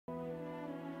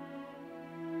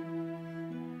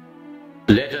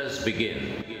Let us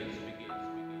begin.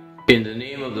 In the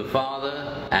name of the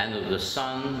Father, and of the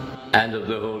Son, and of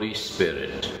the Holy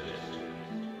Spirit.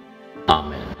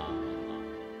 Amen.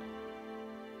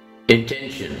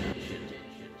 Intention.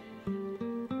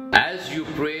 As you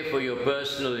pray for your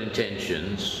personal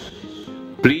intentions,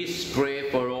 please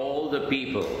pray for all the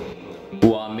people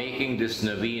who are making this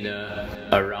novena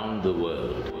around the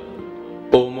world.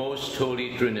 O most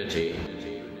Holy Trinity,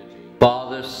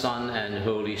 Father, Son, and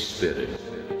Holy Spirit,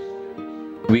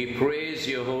 we praise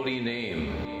your holy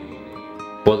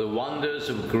name for the wonders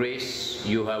of grace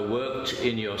you have worked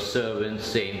in your servant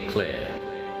Saint Clare.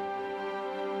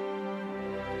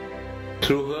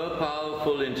 Through her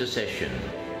powerful intercession,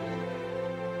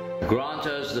 grant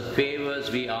us the favours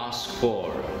we ask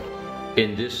for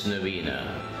in this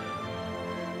novena.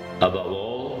 Above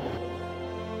all,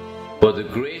 for the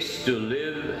grace to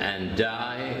live and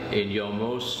die in your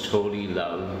most holy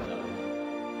love,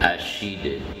 as she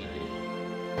did.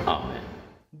 Amen.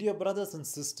 Dear brothers and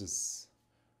sisters,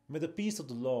 may the peace of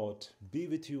the Lord be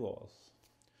with you all.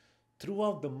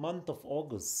 Throughout the month of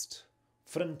August,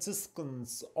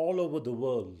 Franciscans all over the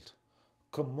world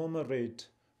commemorate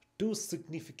two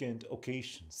significant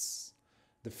occasions: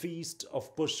 the feast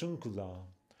of Porciuncula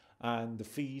and the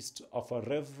feast of our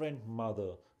Reverend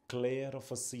Mother Clare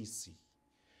of Assisi.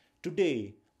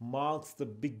 Today marks the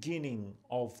beginning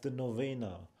of the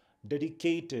novena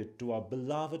dedicated to our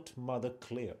beloved Mother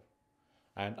Clare,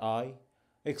 and I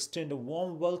extend a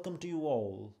warm welcome to you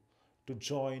all to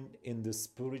join in this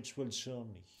spiritual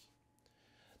journey.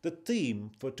 The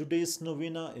theme for today's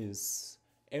novena is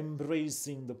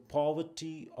embracing the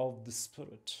poverty of the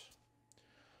Spirit.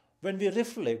 When we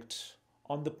reflect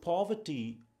on the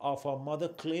poverty of our Mother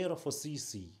Clare of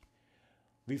Assisi,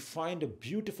 we find a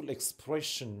beautiful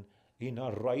expression in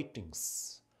her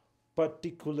writings,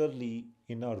 particularly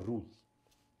in her rule.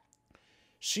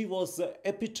 She was the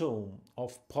epitome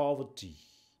of poverty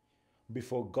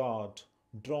before God,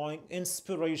 drawing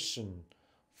inspiration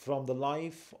from the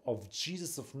life of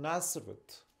Jesus of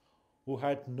Nazareth, who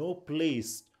had no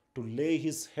place to lay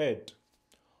his head.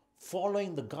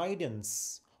 Following the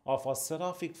guidance of our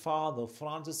Seraphic Father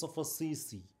Francis of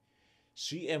Assisi,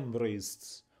 she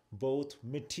embraced both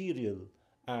material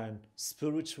and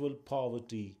spiritual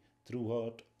poverty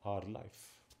throughout her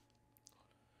life.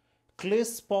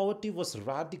 Clare's poverty was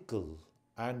radical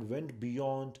and went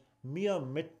beyond mere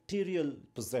material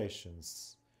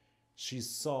possessions. She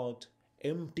sought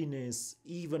emptiness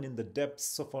even in the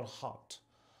depths of her heart,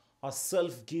 a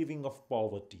self-giving of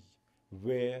poverty,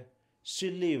 where she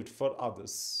lived for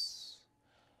others.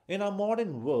 In our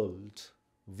modern world,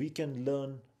 we can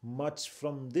learn much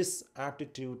from this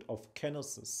attitude of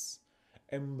kenosis,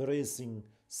 embracing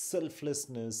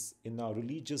selflessness in our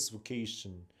religious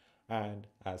vocation and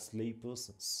as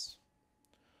laypersons.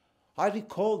 I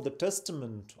recall the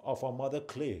testament of our Mother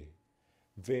Clare,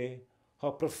 where her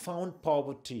profound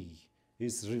poverty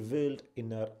is revealed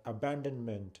in her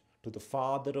abandonment to the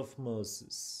Father of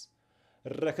mercies.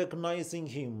 Recognizing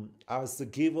him as the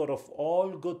giver of all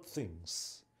good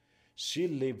things, she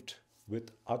lived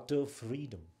with utter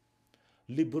freedom,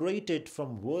 liberated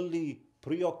from worldly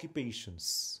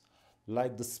preoccupations,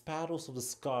 like the sparrows of the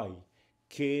sky,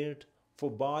 cared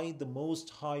for by the Most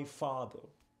High Father,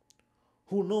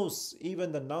 who knows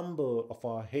even the number of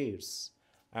our hairs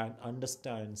and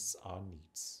understands our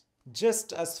needs.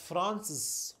 Just as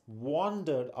Francis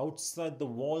wandered outside the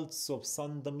walls of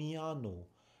San Damiano,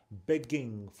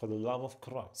 begging for the love of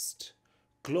Christ,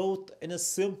 clothed in a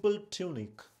simple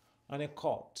tunic and a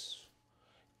coat,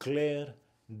 Clare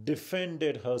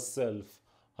defended herself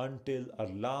until her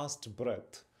last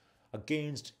breath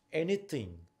against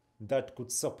anything that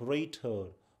could separate her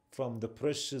from the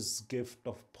precious gift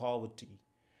of poverty,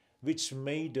 which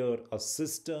made her a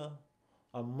sister,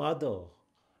 a mother,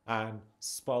 and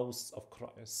spouse of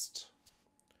Christ.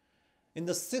 In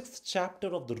the 6th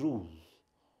chapter of the Rule,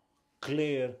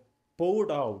 Clare poured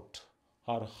out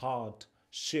her heart,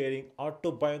 sharing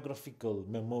autobiographical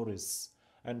memories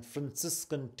and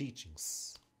Franciscan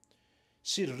teachings.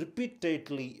 She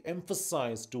repeatedly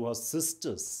emphasized to her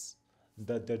sisters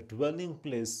that their dwelling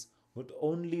place would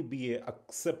only be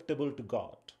acceptable to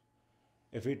God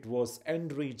if it was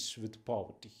enriched with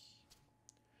poverty.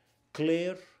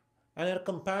 Clare and her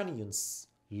companions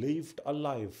lived a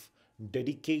life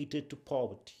dedicated to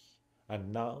poverty,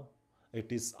 and now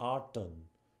it is our turn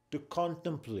to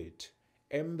contemplate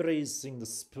embracing the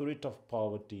spirit of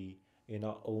poverty in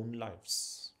our own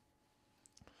lives.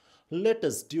 Let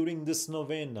us, during this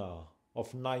novena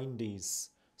of 9 days,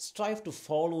 strive to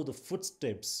follow the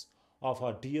footsteps of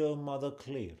our dear Mother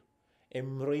Clare,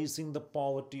 embracing the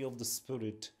poverty of the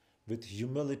Spirit with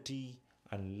humility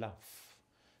and love,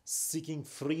 seeking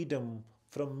freedom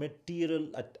from material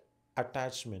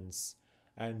attachments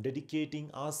and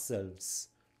dedicating ourselves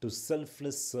to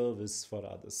selfless service for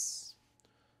others.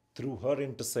 Through her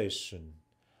intercession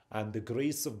and the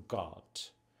grace of God,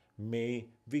 may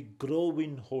we grow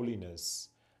in holiness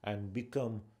and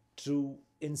become true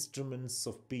instruments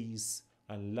of peace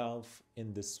and love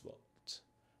in this world.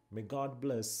 May God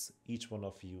bless each one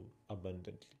of you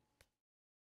abundantly.